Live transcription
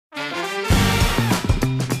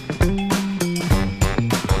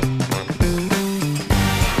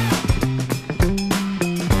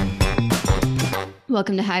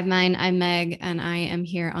Welcome to Hive Mind. I'm Meg, and I am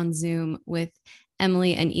here on Zoom with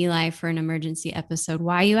Emily and Eli for an emergency episode.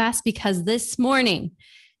 Why, you ask? Because this morning,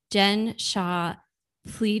 Jen Shah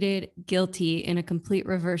pleaded guilty in a complete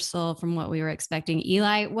reversal from what we were expecting.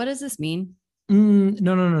 Eli, what does this mean?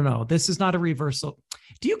 No. This is not a reversal.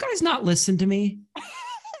 Do you guys not listen to me?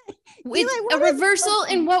 It's a reversal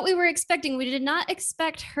in what we were expecting. We did not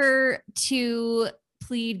expect her to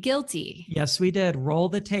plead guilty. Yes, we did. Roll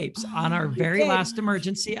the tapes. On our very last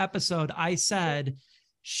emergency episode, I said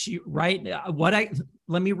let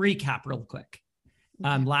me recap real quick.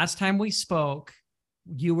 Last time we spoke,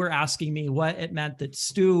 you were asking me what it meant that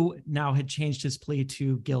Stu now had changed his plea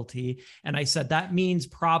to guilty. And I said, that means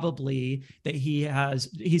probably that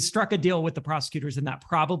he struck a deal with the prosecutors. And that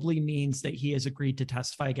probably means that he has agreed to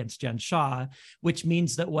testify against Jen Shah, which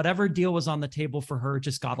means that whatever deal was on the table for her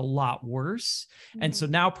just got a lot worse. Mm-hmm. And so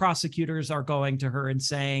now prosecutors are going to her and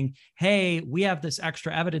saying, hey, we have this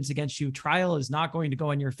extra evidence against you. Trial is not going to go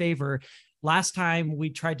in your favor. Last time we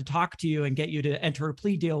tried to talk to you and get you to enter a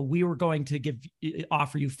plea deal, we were going to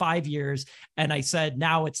offer you 5 years. And I said,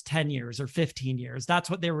 now it's 10 years or 15 years. That's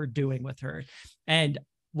what they were doing with her. And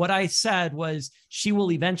what I said was she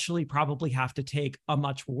will eventually probably have to take a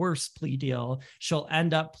much worse plea deal. She'll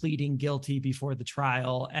end up pleading guilty before the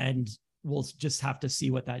trial, and we'll just have to see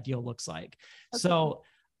what that deal looks like. Okay. So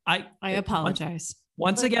I apologize.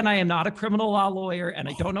 Once again, I am not a criminal law lawyer and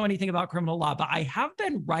I don't know anything about criminal law, but I have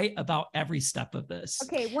been right about every step of this.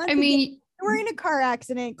 Okay. We're in a car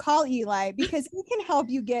accident, call Eli because he can help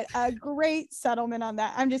you get a great settlement on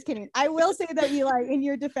that. I'm just kidding. I will say that, Eli, in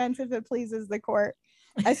your defense, if it pleases the court,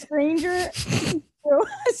 a stranger to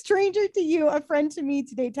you, a friend to me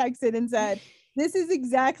today texted and said, this is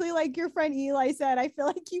exactly like your friend Eli said. I feel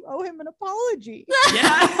like you owe him an apology.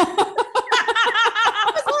 Yeah.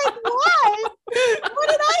 I was like, what? What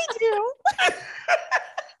did I do?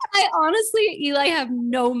 I honestly, Eli, have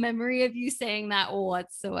no memory of you saying that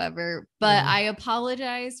whatsoever, but I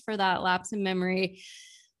apologize for that lapse in memory.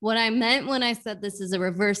 What I meant when I said this is a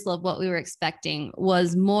reversal of what we were expecting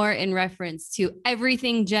was more in reference to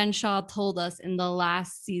everything Jen Shah told us in the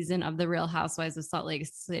last season of The Real Housewives of Salt Lake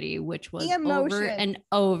City, which was over and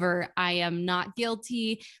over. I am not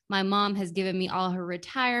guilty. My mom has given me all her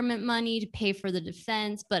retirement money to pay for the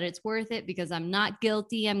defense, but it's worth it because I'm not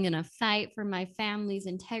guilty. I'm going to fight for my family's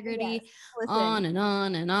integrity. Yes. On and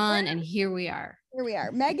on and on. And here we are. Here we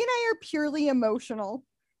are. Meg and I are purely emotional.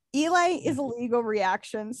 Eli is a legal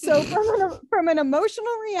reaction. So from an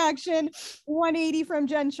emotional reaction, 180 from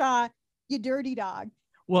Jen Shah, you dirty dog.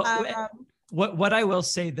 Well, what I will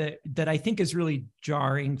say that I think is really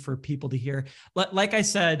jarring for people to hear, like I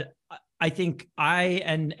said, I think I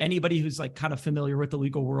and anybody who's like kind of familiar with the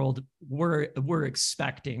legal world were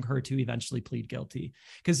expecting her to eventually plead guilty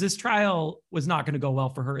because this trial was not going to go well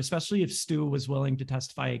for her, especially if Stu was willing to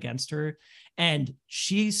testify against her. And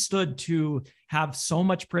she stood to have so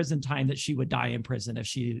much prison time that she would die in prison if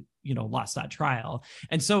she, lost that trial.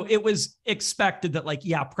 And so it was expected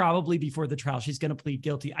that probably before the trial, she's going to plead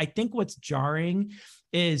guilty. I think what's jarring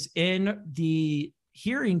is in the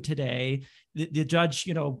hearing today, the judge,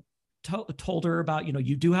 told her about,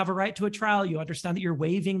 you do have a right to a trial. You understand that you're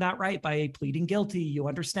waiving that right by pleading guilty. You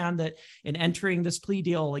understand that in entering this plea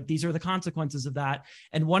deal, these are the consequences of that.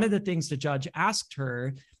 And one of the things the judge asked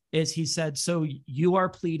her is he said, so you are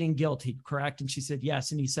pleading guilty, correct? And she said,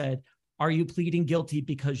 yes. And he said, are you pleading guilty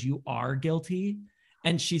because you are guilty?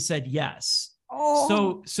 And she said, yes.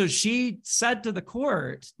 Oh. So she said to the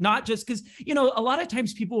court, not just because, a lot of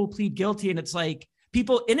times people will plead guilty and it's like,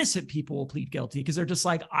 innocent people will plead guilty because they're just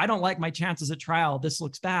like, I don't like my chances at trial. This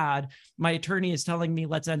looks bad. My attorney is telling me,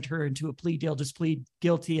 let's enter into a plea deal, just plead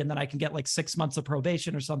guilty. And then I can get 6 months of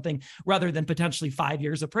probation or something rather than potentially 5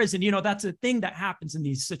 years of prison. That's a thing that happens in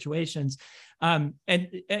these situations.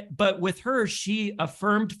 But with her, she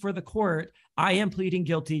affirmed for the court, I am pleading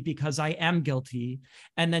guilty because I am guilty.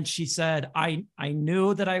 And then she said, I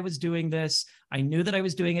knew that I was doing this. I knew that I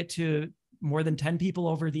was doing it to more than 10 people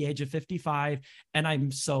over the age of 55. And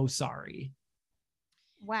I'm so sorry.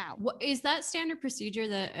 Wow. Is that standard procedure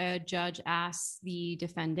that a judge asks the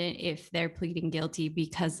defendant if they're pleading guilty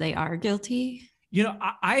because they are guilty?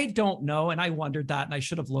 I don't know. And I wondered that, and I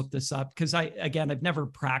should have looked this up because I've never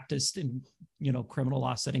practiced in, criminal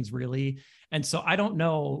law settings really. And so I don't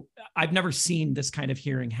know. I've never seen this kind of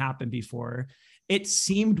hearing happen before. It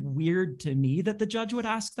seemed weird to me that the judge would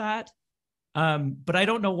ask that. But I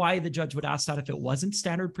don't know why the judge would ask that if it wasn't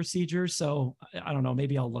standard procedure. So I don't know.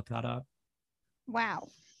 Maybe I'll look that up. Wow.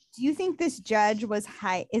 Do you think this judge was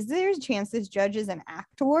is there a chance this judge is an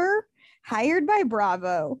actor hired by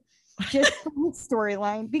Bravo just for the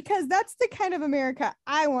storyline, because that's the kind of America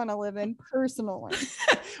I want to live in personally.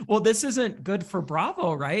 Well, this isn't good for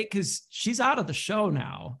Bravo, right? Because she's out of the show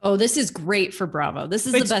now. Oh, this is great for Bravo. This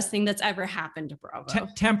is the best thing that's ever happened to Bravo.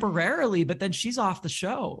 Temporarily, but then she's off the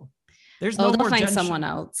show. There's no they'll more find someone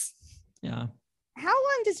else. Yeah. How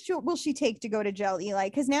long will she take to go to jail, Eli?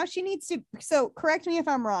 Because now she needs to, so correct me if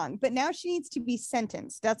I'm wrong, but now she needs to be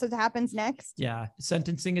sentenced. That's what happens next? Yeah.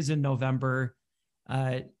 Sentencing is in November.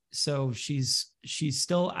 So she's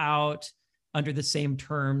still out under the same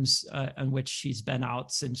terms on which she's been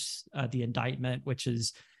out since the indictment, which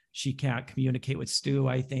is she can't communicate with Stu.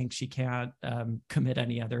 I think she can't commit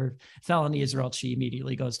any other felonies, or else she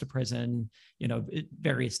immediately goes to prison,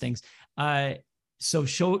 various things. So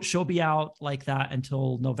she'll be out like that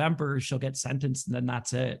until November. She'll get sentenced, and then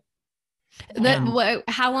that's it.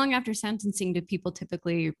 How long after sentencing do people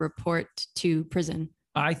typically report to prison?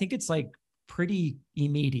 I think it's like pretty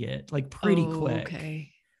immediate, like pretty quick.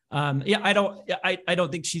 Okay. I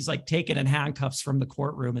don't think she's like taken in handcuffs from the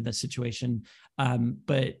courtroom in this situation.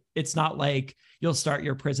 But it's not like you'll start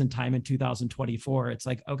your prison time in 2024. It's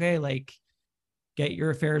like, okay, like get your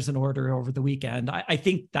affairs in order over the weekend. I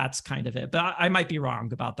think that's kind of it, but I might be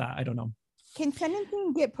wrong about that. I don't know. Can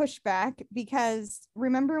sentencing get pushed back? Because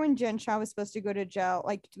remember when Jen Shah was supposed to go to jail,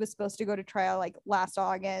 like was supposed to go to trial like last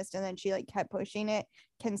August, and then she like kept pushing it.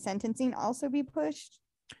 Can sentencing also be pushed?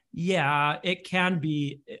 Yeah, it can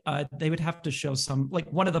be. They would have to show some,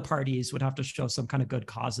 like one of the parties would have to show some kind of good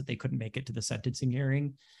cause that they couldn't make it to the sentencing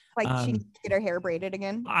hearing. Like she needs to get her hair braided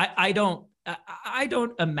again. I don't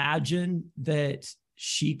imagine that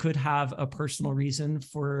she could have a personal reason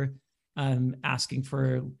for asking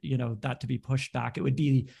for, that to be pushed back. It would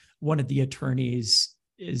be one of the attorneys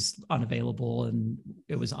is unavailable and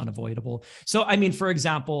it was unavoidable. So, I mean, for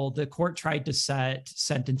example, the court tried to set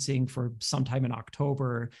sentencing for sometime in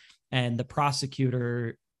October, and the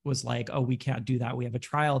prosecutor was like, oh, we can't do that. We have a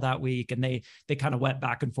trial that week. And they kind of went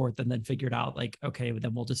back and forth and then figured out like, okay,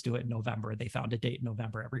 then we'll just do it in November. They found a date in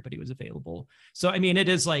November. Everybody was available. So, I mean, it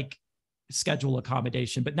is like schedule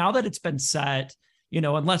accommodation, but now that it's been set,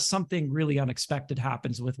 unless something really unexpected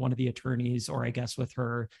happens with one of the attorneys, or I guess with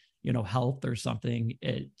her, health or something,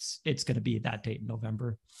 it's going to be that date in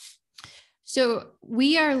November. So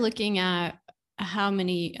we are looking at how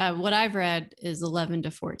many, what I've read is 11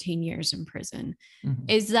 to 14 years in prison. Mm-hmm.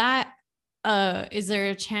 Is there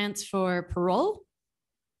a chance for parole?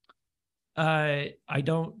 I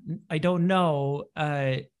don't know.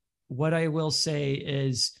 What I will say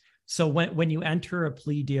is, so when you enter a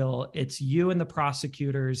plea deal, it's you and the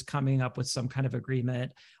prosecutors coming up with some kind of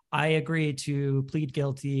agreement. I agree to plead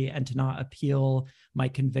guilty and to not appeal my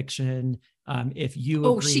conviction. If you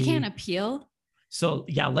agree, she can't appeal. So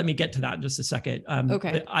yeah, let me get to that in just a second.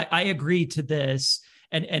 Okay. I agree to this.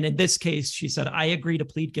 And in this case, she said, I agree to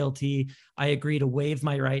plead guilty. I agree to waive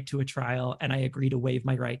my right to a trial. And I agree to waive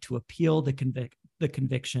my right to appeal the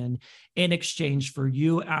conviction in exchange for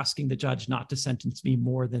you asking the judge not to sentence me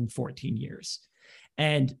more than 14 years.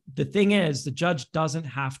 And the thing is, the judge doesn't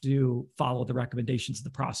have to follow the recommendations of the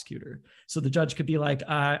prosecutor. So the judge could be like,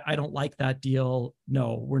 I don't like that deal.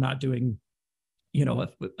 No, we're not doing,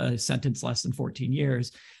 a sentence less than 14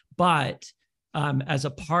 years. But as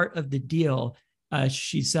a part of the deal,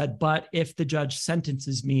 she said, but if the judge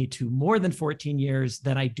sentences me to more than 14 years,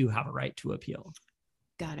 then I do have a right to appeal.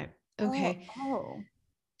 Got it. Okay. Oh.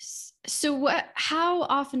 So how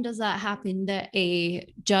often does that happen, that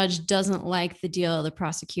a judge doesn't like the deal the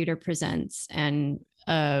prosecutor presents and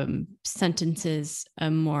sentences a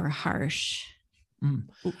more harsh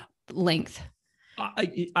length?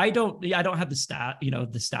 I don't have the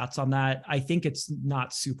stats on that. I think it's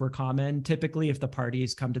not super common. Typically, if the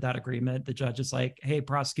parties come to that agreement, the judge is like, hey,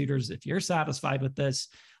 prosecutors, if you're satisfied with this,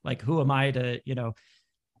 like, who am I to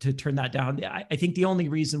turn that down? I think the only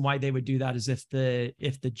reason why they would do that is if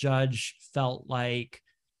the judge felt like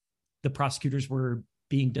the prosecutors were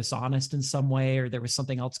being dishonest in some way, or there was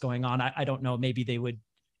something else going on. I don't know. Maybe they would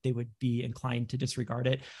be inclined to disregard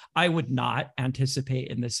it. I would not anticipate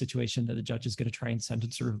in this situation that the judge is going to try and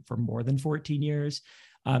sentence her for more than 14 years.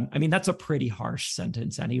 I mean, that's a pretty harsh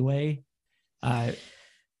sentence anyway.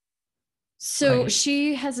 So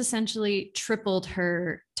she has essentially tripled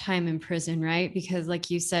her time in prison, right? Because like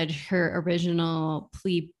you said, her original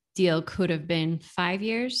plea deal could have been 5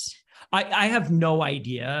 years. I have no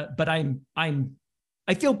idea, but I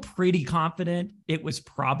feel pretty confident it was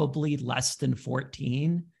probably less than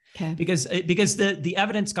 14. Okay. Because the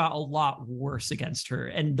evidence got a lot worse against her,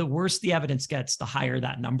 and the worse the evidence gets, the higher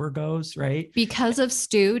that number goes, right? Because of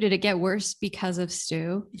Stu? Did it get worse because of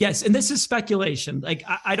Stu? Yes, and this is speculation. Like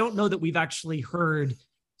I don't know that we've actually heard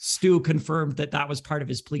Stu confirmed that that was part of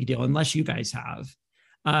his plea deal, unless you guys have.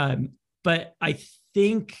 But I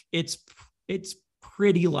think it's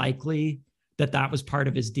pretty likely that that was part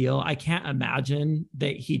of his deal. I can't imagine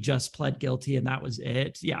that he just pled guilty and that was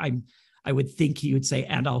it. Yeah, I would think he would say,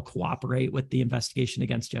 and I'll cooperate with the investigation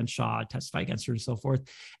against Jen Shah, testify against her and so forth.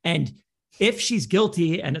 And if she's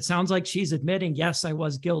guilty, and it sounds like she's admitting, yes, I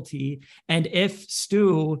was guilty. And if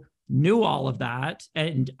Stu knew all of that,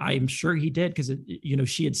 and I'm sure he did, because, you know,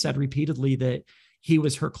 she had said repeatedly that he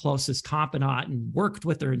was her closest confidant and worked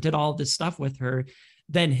with her and did all this stuff with her,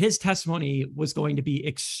 then his testimony was going to be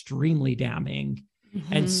extremely damning.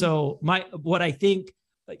 Mm-hmm. And so what I think,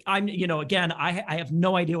 like, I'm, you know, again, I have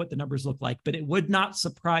no idea what the numbers look like, but it would not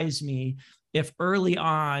surprise me if early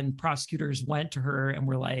on prosecutors went to her and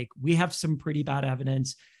were like, we have some pretty bad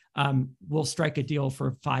evidence. We'll strike a deal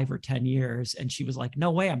for 5 or 10 years. And she was like,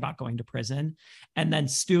 no way, I'm not going to prison. And then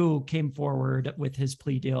Stu came forward with his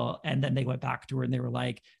plea deal. And then they went back to her and they were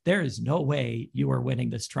like, there is no way you are winning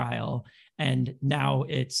this trial. And now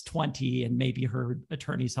it's 20 and maybe her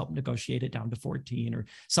attorneys helped negotiate it down to 14 or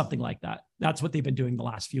something like that. That's what they've been doing the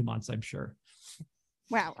last few months, I'm sure.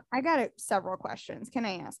 Wow. I got several questions. Can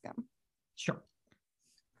I ask them? Sure.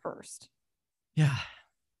 First. Yeah.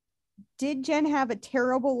 Did Jen have a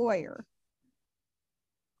terrible lawyer?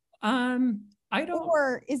 I don't.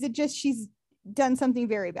 Or is it just she's done something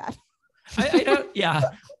very bad? I don't. Yeah.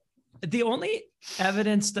 The only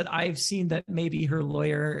evidence that I've seen that maybe her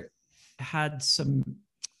lawyer had some,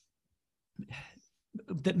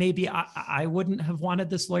 that maybe I wouldn't have wanted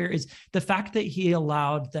this lawyer, is the fact that he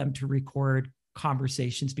allowed them to record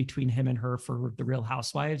conversations between him and her for the Real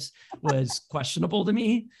Housewives was questionable to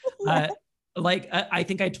me. Like I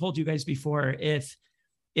think I told you guys before,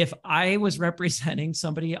 if I was representing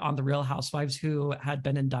somebody on the Real Housewives who had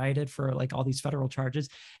been indicted for like all these federal charges,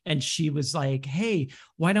 and she was like, hey,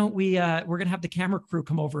 why don't we're going to have the camera crew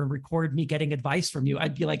come over and record me getting advice from you,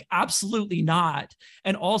 I'd be like, absolutely not.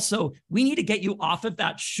 And also, we need to get you off of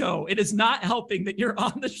that show. It is not helping that you're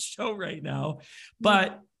on the show right now.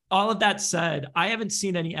 But all of that said, I haven't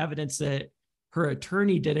seen any evidence that her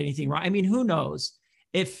attorney did anything wrong. I mean, who knows?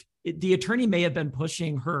 If the attorney may have been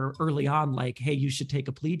pushing her early on, like, hey, you should take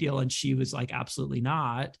a plea deal. And she was like, absolutely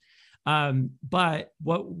not. But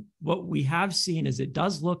what we have seen is it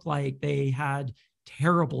does look like they had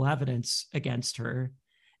terrible evidence against her.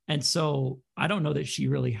 And so I don't know that she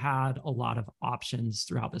really had a lot of options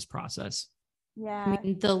throughout this process. Yeah. I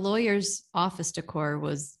mean, the lawyer's office decor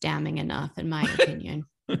was damning enough, in my opinion.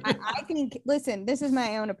 I think, listen, this is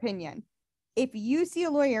my own opinion. If you see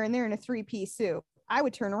a lawyer and they're in a 3-piece suit, I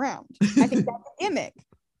would turn around. I think that's a gimmick.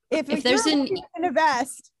 If there's in a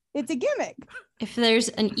vest, it's a gimmick. If there's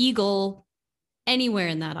an eagle anywhere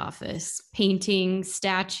in that office, painting,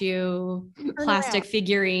 statue, plastic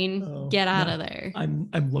figurine, get out of there. I'm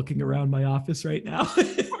looking around my office right now.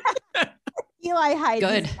 Eli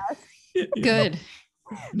hides. Good.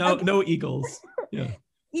 No eagles. Yeah.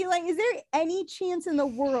 Eli, is there any chance in the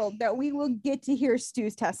world that we will get to hear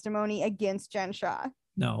Stu's testimony against Jen Shah?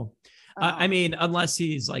 No. I mean, unless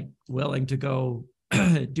he's like willing to go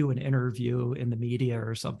do an interview in the media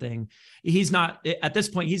or something. He's not, at this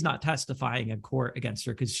point, he's not testifying in court against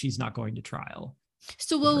her because she's not going to trial.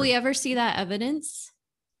 So will we ever see that evidence?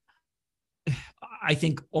 I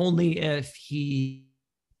think only if he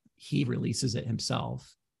releases it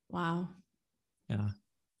himself. Wow. Yeah.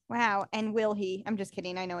 Wow. And will he? I'm just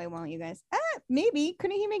kidding. I know he won't, you guys. Maybe.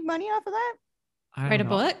 Couldn't he make money off of that? Write a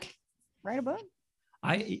book? Write a book?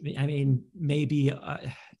 I mean, maybe,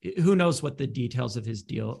 who knows what the details of his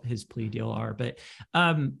plea deal are, but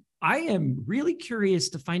I am really curious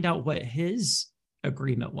to find out what his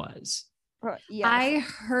agreement was. Yes. I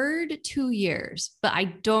heard 2 years, but I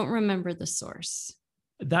don't remember the source.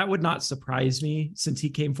 That would not surprise me since he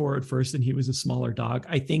came forward first and he was a smaller dog.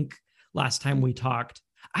 I think last time we talked,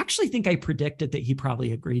 I actually think I predicted that he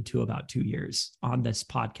probably agreed to about 2 years on this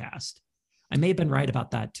podcast. I may have been right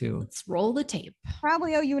about that too. Let's roll the tape.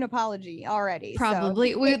 Probably owe you an apology already.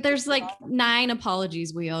 Probably. So. There's like 9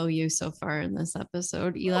 apologies we owe you so far in this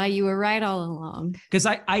episode. Eli, you were right all along. Because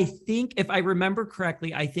I think, if I remember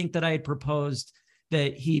correctly, I think that I had proposed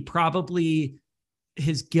that he probably,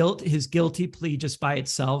 his guilty plea just by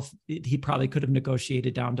itself, he probably could have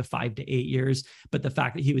negotiated down to 5 to 8 years. But the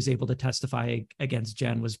fact that he was able to testify against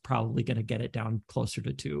Jen was probably going to get it down closer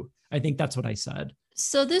to 2. I think that's what I said.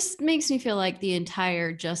 So this makes me feel like the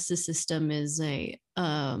entire justice system is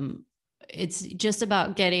it's just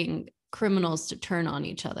about getting criminals to turn on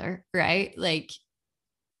each other, right? Like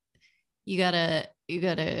you gotta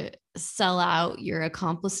sell out your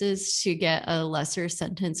accomplices to get a lesser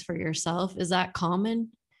sentence for yourself. Is that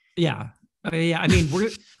common? Yeah. Yeah. I mean,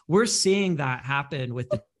 we're seeing that happen with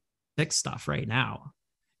the 6th stuff right now.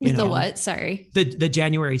 The what? Sorry. The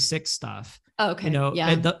January 6th stuff. Okay.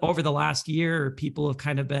 And over the last year, people have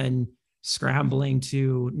kind of been scrambling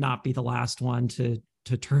to not be the last one to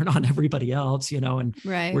turn on everybody else, and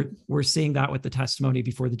right. we're seeing that with the testimony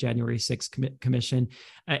before the January 6th commission.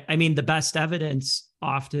 I mean, the best evidence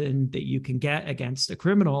often that you can get against a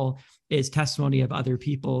criminal is testimony of other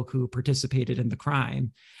people who participated in the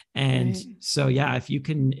crime. And right. So, yeah, if you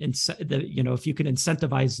can, if you can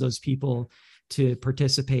incentivize those people to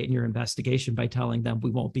participate in your investigation by telling them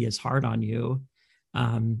we won't be as hard on you,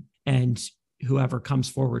 and whoever comes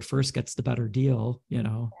forward first gets the better deal,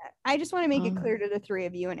 I just want to make it clear to the three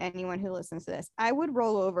of you and anyone who listens to this, I would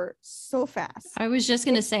roll over so fast. I was just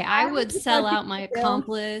going to say, I would sell out my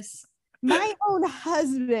accomplice. My own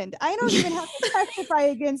husband. I don't even have to testify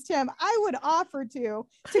against him. I would offer to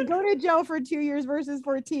go to jail for 2 years versus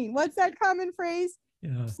 14. What's that common phrase?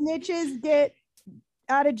 Yeah. Snitches get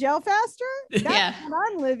out of jail faster? That's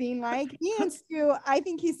what I'm living like. Ian Stu, I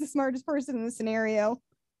think he's the smartest person in the scenario.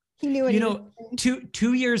 He knew it.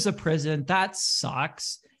 2 years of prison, that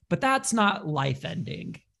sucks, but that's not life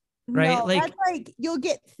ending, right? No, that's like you'll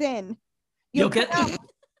get thin. You'll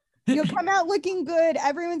come out looking good.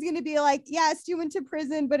 Everyone's going to be like, yeah, Stu went to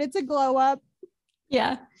prison, but it's a glow up.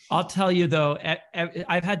 Yeah. I'll tell you though,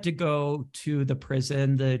 I've had to go to the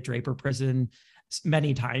prison, the Draper prison,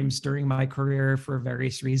 many times during my career for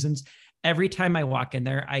various reasons. Every time I walk in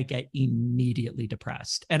there, I get immediately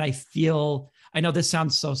depressed. And I know this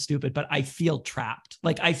sounds so stupid, but I feel trapped.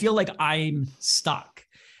 Like I feel like I'm stuck.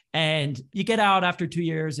 And you get out after 2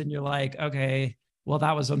 years and you're like, okay, well,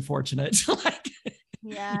 that was unfortunate.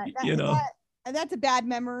 Yeah, that's a bad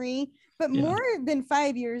memory. But more than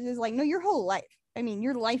 5 years is like, no, your whole life. I mean,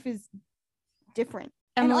 your life is different.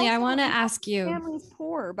 Emily, I want to ask you. Her family's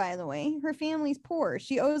poor, by the way. Her family's poor.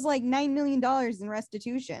 She owes like $9 million in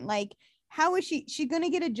restitution. Like, how is she going to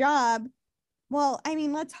get a job? Well, I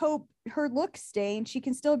mean, let's hope her looks stay and she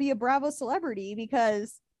can still be a Bravo celebrity,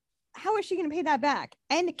 because how is she going to pay that back?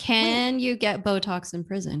 And can you get Botox in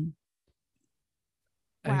prison?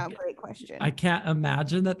 Wow, great question. I can't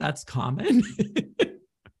imagine that that's common.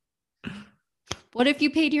 What if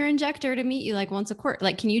you paid your injector to meet you like once a quarter?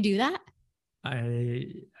 Like, can you do that?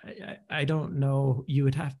 I don't know.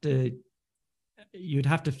 You'd have to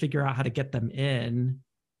figure out how to get them in.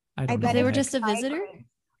 I bet they were just a visitor.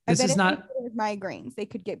 This is not migraines. They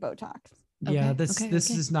could get Botox. Yeah, this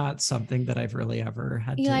is not something that I've really ever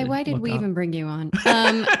had. Eli, why did we even bring you on?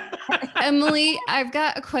 Emily, I've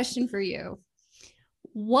got a question for you.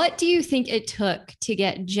 What do you think it took to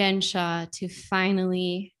get Jen Shah to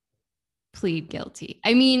finally plead guilty?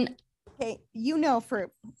 I mean, okay,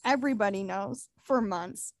 for everybody knows for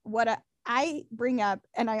months what I bring up,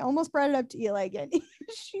 and I almost brought it up to Eli again.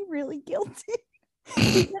 Is she really guilty?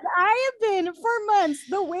 Because I have been for months,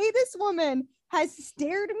 the way this woman has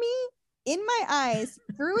stared me in my eyes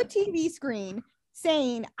through a TV screen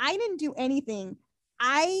saying I didn't do anything.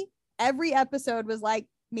 Every episode was like,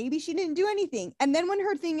 maybe she didn't do anything. And then when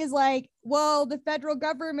her thing is like, well, the federal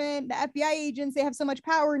government, the FBI agents, they have so much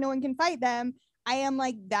power, no one can fight them. I am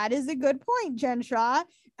like, that is a good point, Jen Shah.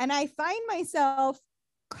 And I find myself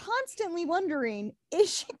constantly wondering,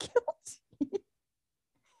 is she guilty?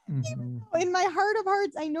 Mm-hmm. In my heart of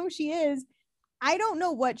hearts, I know she is. I don't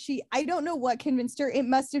know what convinced her. It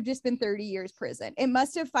must have just been 30 years prison. It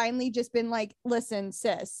must have finally just been like, listen,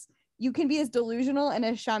 sis, you can be as delusional and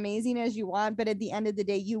as shamazing as you want, but at the end of the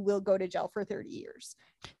day, you will go to jail for 30 years.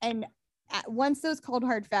 And once those cold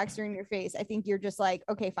hard facts are in your face, I think you're just like,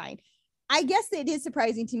 okay, fine. I guess it is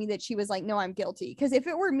surprising to me that she was like, no, I'm guilty. Because if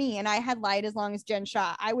it were me and I had lied as long as Jen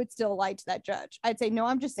Shah, I would still lie to that judge. I'd say, no,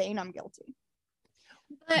 I'm just saying I'm guilty.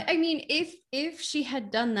 But I mean, if she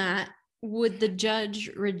had done that, would the judge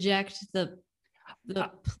reject the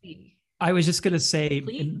plea? I was just going to say,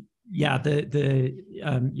 the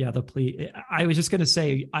plea. I was just going to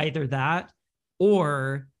say either that,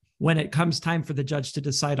 or when it comes time for the judge to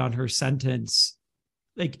decide on her sentence,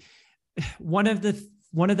 like one of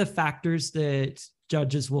the factors that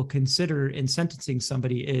judges will consider in sentencing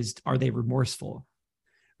somebody is, are they remorseful?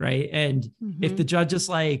 Right. And if the judge is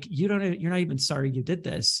like, you're not even sorry you did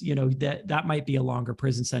this, that might be a longer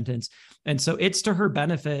prison sentence. And so it's to her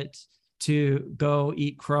benefit to go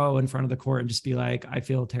eat crow in front of the court and just be like, I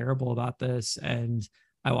feel terrible about this and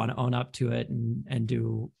I want to own up to it and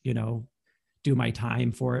do my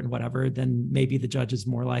time for it and whatever. Then maybe the judge is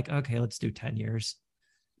more like, okay, let's do 10 years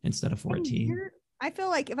instead of 14. I feel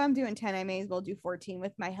like if I'm doing 10, I may as well do 14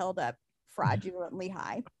 with my held up fraudulently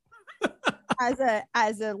high.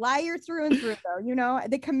 as a liar through and through, though, you know,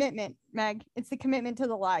 the commitment, Meg, it's the commitment to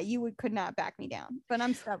the lie. You could not back me down, but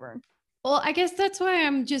I'm stubborn. Well, I guess that's why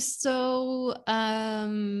I'm just so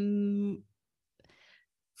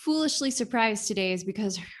foolishly surprised today, is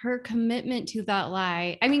because her commitment to that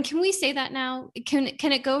lie. I mean, can we say that now? Can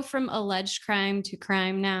it go from alleged crime to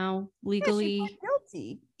crime now legally? Yeah, she's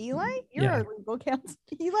guilty. Eli, you're Yeah. our legal counsel.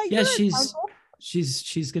 Eli, Yeah, you're our counsel.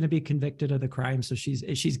 she's going to be convicted of the crime, so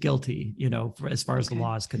she's guilty, you know, as far as the Okay.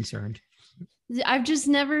 law is concerned. I've just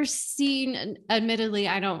never seen, admittedly,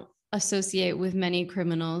 I don't associate with many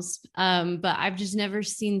criminals, but I've just never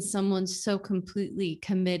seen someone so completely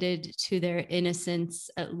committed to their innocence,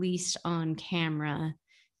 at least on camera,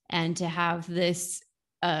 and to have this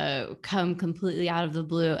come completely out of the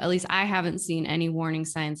blue. At least I haven't seen any warning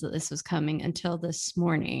signs that this was coming until this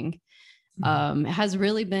morning. It has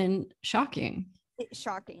really been shocking. It's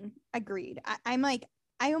shocking. Agreed. I'm like,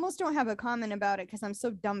 I almost don't have a comment about it because I'm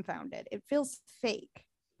so dumbfounded. It feels fake.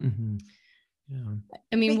 Mm-hmm. Yeah.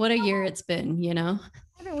 I mean, But what a you know year it's been, you know?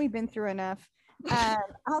 Haven't we been through enough?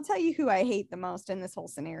 I'll tell you who I hate the most in this whole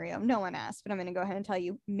scenario. No one asked, but I'm going to go ahead and tell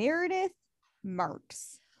you, Meredith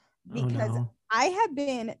Marks. Because I have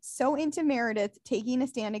been so into Meredith taking a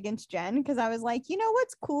stand against Jen, because I was like, you know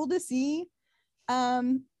what's cool to see?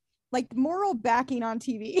 Like moral backing on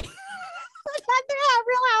TV. Not to have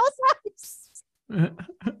Real Housewives.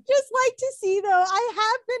 Just like to see, though, I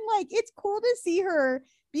have been like, it's cool to see her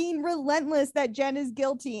being relentless that Jen is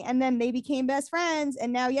guilty, and then they became best friends.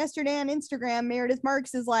 And now yesterday on Instagram, Meredith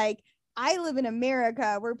Marks is like, I live in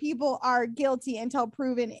America where people are guilty until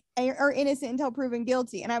proven, or innocent until proven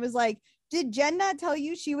guilty. And I was like, did Jen not tell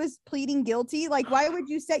you she was pleading guilty? Like, why would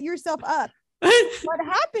you set yourself up? What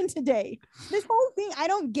happened today? This whole thing, I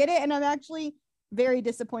don't get it. And I'm actually very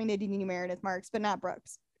disappointed in you, Meredith Marks, but not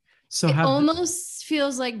Brooks. So it almost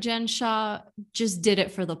feels like Jen Shah just did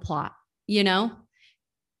it for the plot, you know?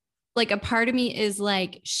 Like, a part of me is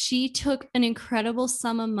like, she took an incredible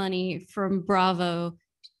sum of money from Bravo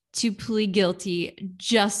to plead guilty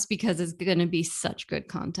just because it's going to be such good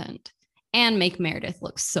content and make Meredith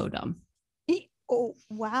look so dumb. Oh,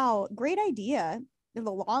 wow. Great idea. The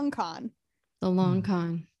long con. The long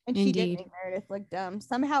con. And Indeed. she did make Meredith look dumb.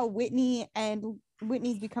 Somehow Whitney's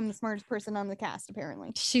become the smartest person on the cast,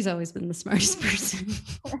 apparently. She's always been the smartest person.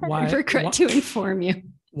 Why? I regret to inform you.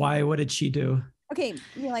 Why? What did she do? Okay,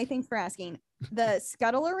 Eli, thanks for asking. The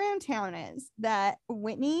scuttle around town is that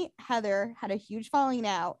Whitney, Heather had a huge falling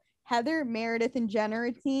out. Heather, Meredith, and Jen are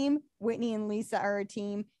a team. Whitney and Lisa are a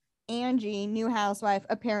team. Angie, new housewife,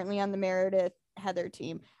 apparently on the Meredith Heather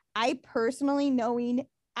team. I personally, knowing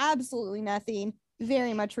absolutely nothing,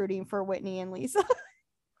 very much rooting for Whitney and Lisa.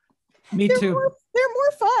 Me too. They're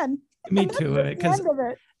more fun. Me too.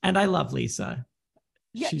 And I love Lisa.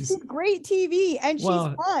 Yeah, she's great TV, and she's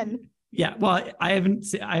fun. Yeah, well, I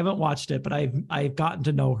haven't watched it, but I've gotten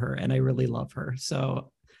to know her, and I really love her.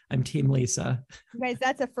 So I'm team Lisa. You guys,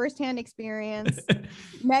 that's a firsthand experience.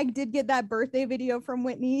 Meg did get that birthday video from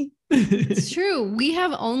Whitney. It's true. We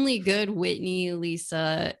have only good Whitney,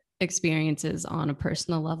 Lisa experiences on a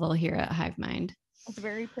personal level here at Hive Mind. That's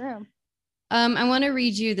very true. I want to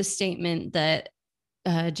read you the statement that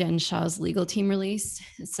Jen Shah's legal team released.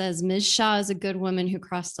 It says, Ms. Shah is a good woman who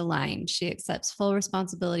crossed the line. She accepts full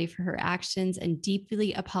responsibility for her actions and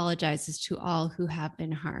deeply apologizes to all who have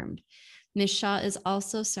been harmed. Ms. Shah is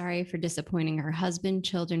also sorry for disappointing her husband,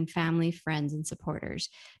 children, family, friends, and supporters.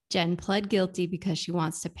 Jen pled guilty because she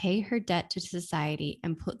wants to pay her debt to society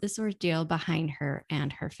and put this ordeal behind her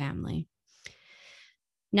and her family.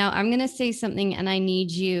 Now, I'm going to say something, and I need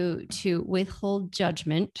you to withhold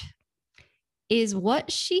judgment. Is what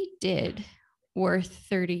she did worth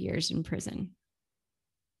 30 years in prison?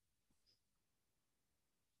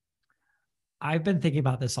 I've been thinking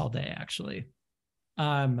about this all day, actually.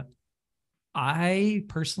 I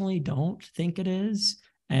personally don't think it is.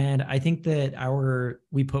 And I think that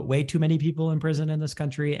we put way too many people in prison in this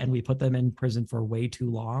country, and we put them in prison for way too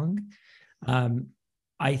long.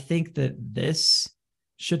 I think that this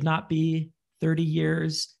should not be 30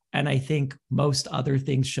 years. And I think most other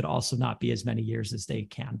things should also not be as many years as they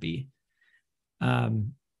can be.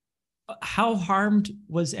 How harmed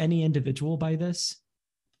was any individual by this?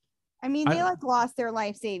 I mean, they lost their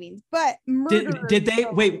life savings, but did they?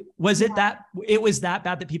 Wait, was it that? It was that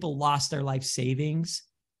bad that people lost their life savings?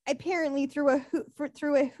 Apparently, through a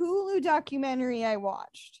Hulu documentary I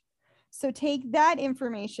watched. So take that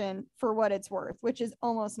information for what it's worth, which is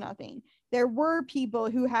almost nothing. There were people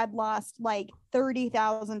who had lost like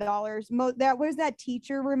 $30,000. That was that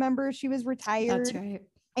teacher. Remember, she was retired. That's right.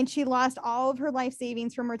 And she lost all of her life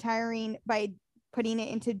savings from retiring by putting it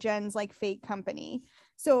into Jen's like fake company.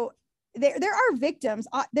 So there are victims.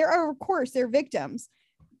 There are, of course, they're victims.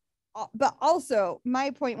 But also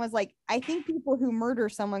my point was like, I think people who murder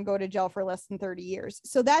someone go to jail for less than 30 years.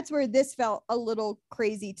 So that's where this felt a little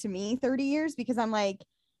crazy to me, 30 years, because I'm like,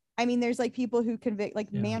 I mean, there's like people who convict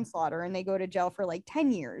like manslaughter and they go to jail for like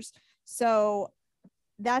 10 years. So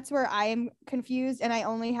that's where I am confused. And I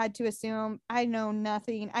only had to assume, I know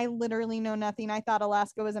nothing. I literally know nothing. I thought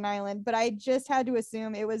Alaska was an island, but I just had to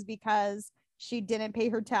assume it was because she didn't pay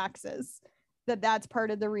her taxes. That's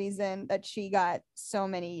part of the reason that she got so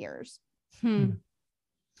many years. I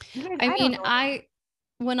mean,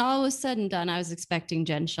 when all was said and done, I was expecting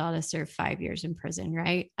Jen Shah to serve 5 years in prison,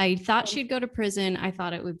 right? I thought she'd go to prison. I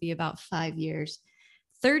thought it would be about 5 years.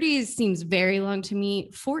 30 seems very long to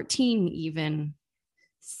me. 14 even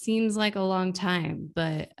seems like a long time,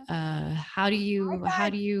 but how do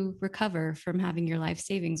you recover from having your life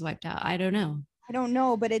savings wiped out? I don't know. I don't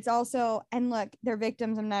know, but it's also, and look, they're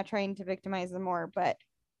victims. I'm not trying to victimize them more, but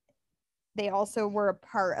they also were a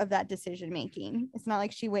part of that decision making. It's not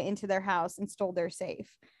like she went into their house and stole their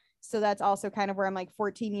safe. So that's also kind of where I'm like,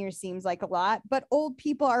 14 years seems like a lot, but old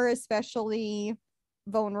people are especially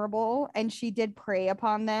vulnerable, and she did prey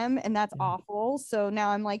upon them, and that's awful. So now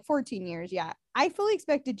I'm like, 14 years. Yeah. I fully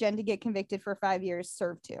expected Jen to get convicted for 5 years,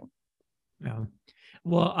 served 2. Yeah.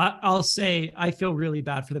 Well, I'll say I feel really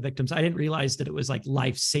bad for the victims. I didn't realize that it was like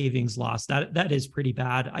life savings loss. That is pretty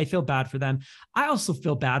bad. I feel bad for them. I also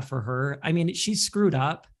feel bad for her. I mean, she screwed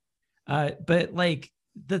up, but like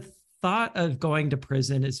the thought of going to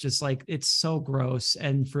prison is just like, it's so gross.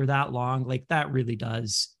 And for that long, like that really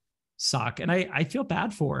does suck. And I feel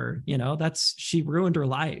bad for her. You know, she ruined her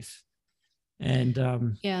life. And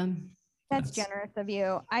that's generous of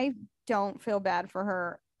you. I don't feel bad for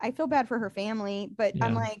her. I feel bad for her family, but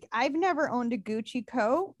I'm like, I've never owned a Gucci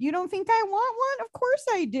coat. You don't think I want one? Of course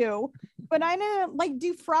I do. But I didn't like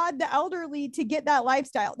defraud the elderly to get that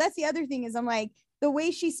lifestyle. That's the other thing is I'm like, the way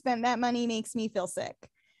she spent that money makes me feel sick.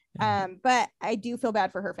 But I do feel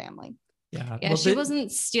bad for her family. Yeah. Well, she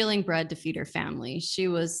wasn't stealing bread to feed her family. She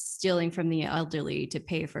was stealing from the elderly to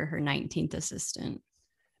pay for her 19th assistant.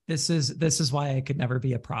 This is why I could never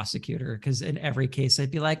be a prosecutor, because in every case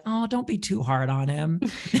I'd be like, oh, don't be too hard on him.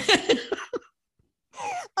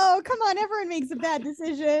 Oh, come on. Everyone makes a bad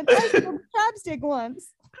decision. I stole chapstick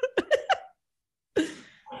once.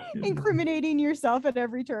 Incriminating yourself at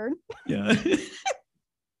every turn. Yeah.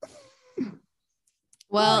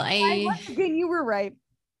 Well, again, you were right.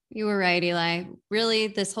 You were right, Eli. Really,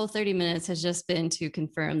 this whole 30 minutes has just been to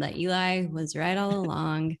confirm that Eli was right all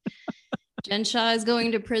along. Jen Shah is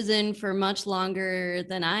going to prison for much longer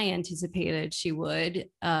than I anticipated she would,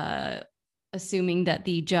 assuming that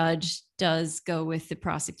the judge does go with the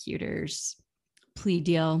prosecutor's plea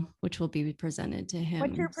deal, which will be presented to him.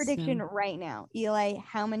 What's your prediction right now, Eli?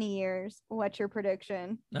 How many years? What's your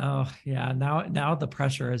prediction? Oh, yeah. Now the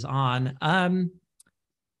pressure is on.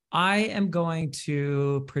 I am going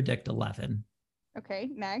to predict 11. Okay,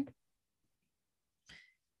 Meg?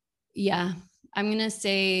 Yeah, I'm going to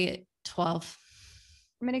say 12.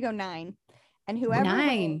 I'm going to go 9. And whoever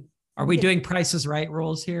 9. Are we doing Price is Right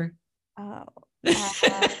rules here? Oh, just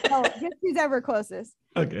who's ever closest.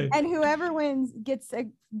 Okay. And whoever wins gets a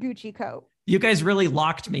Gucci coat. You guys really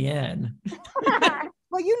locked me in.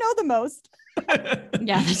 Well, you know the most.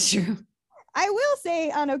 Yeah, that's true. I will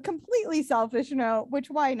say on a completely selfish note, which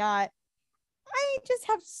why not? I just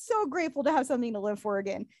have so grateful to have something to live for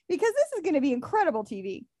again, because this is going to be incredible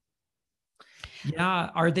TV. Yeah.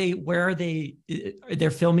 Where are they?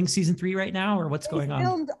 They're filming season 3 right now, or what's going on?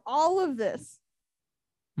 Filmed all of this.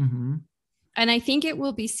 Mm-hmm. And I think it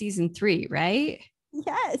will be season 3, right?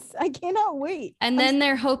 Yes. I cannot wait. And then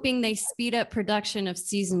they're hoping they speed up production of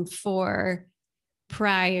season 4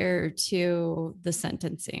 prior to the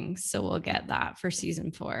sentencing. So we'll get that for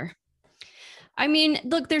season 4. I mean,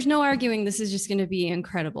 look, there's no arguing this is just going to be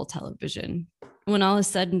incredible television. When all is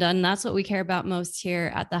said and done, that's what we care about most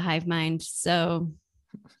here at the Hive Mind. So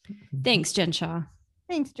thanks, Jen Shah.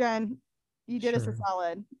 Thanks, Jen. You did us a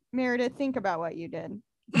solid. Meredith, think about what you did.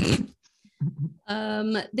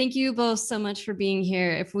 Thank you both so much for being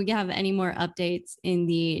here. If we have any more updates in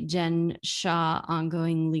the Jen Shah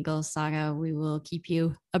ongoing legal saga, we will keep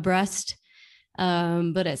you abreast.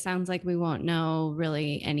 But it sounds like we won't know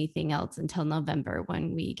really anything else until November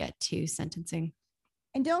when we get to sentencing.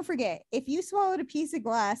 And don't forget, if you swallowed a piece of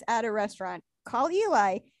glass at a restaurant, call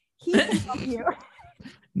Eli. He can help you.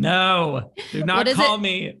 No, do not call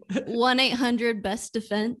me.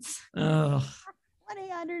 1-800-BEST-DEFENSE. Oh.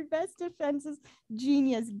 1-800-BEST-DEFENSES.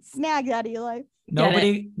 Genius. Snag that, Eli.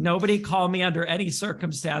 Nobody call me under any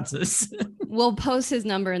circumstances. We'll post his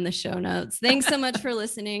number in the show notes. Thanks so much for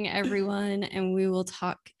listening, everyone, and we will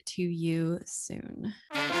talk to you soon.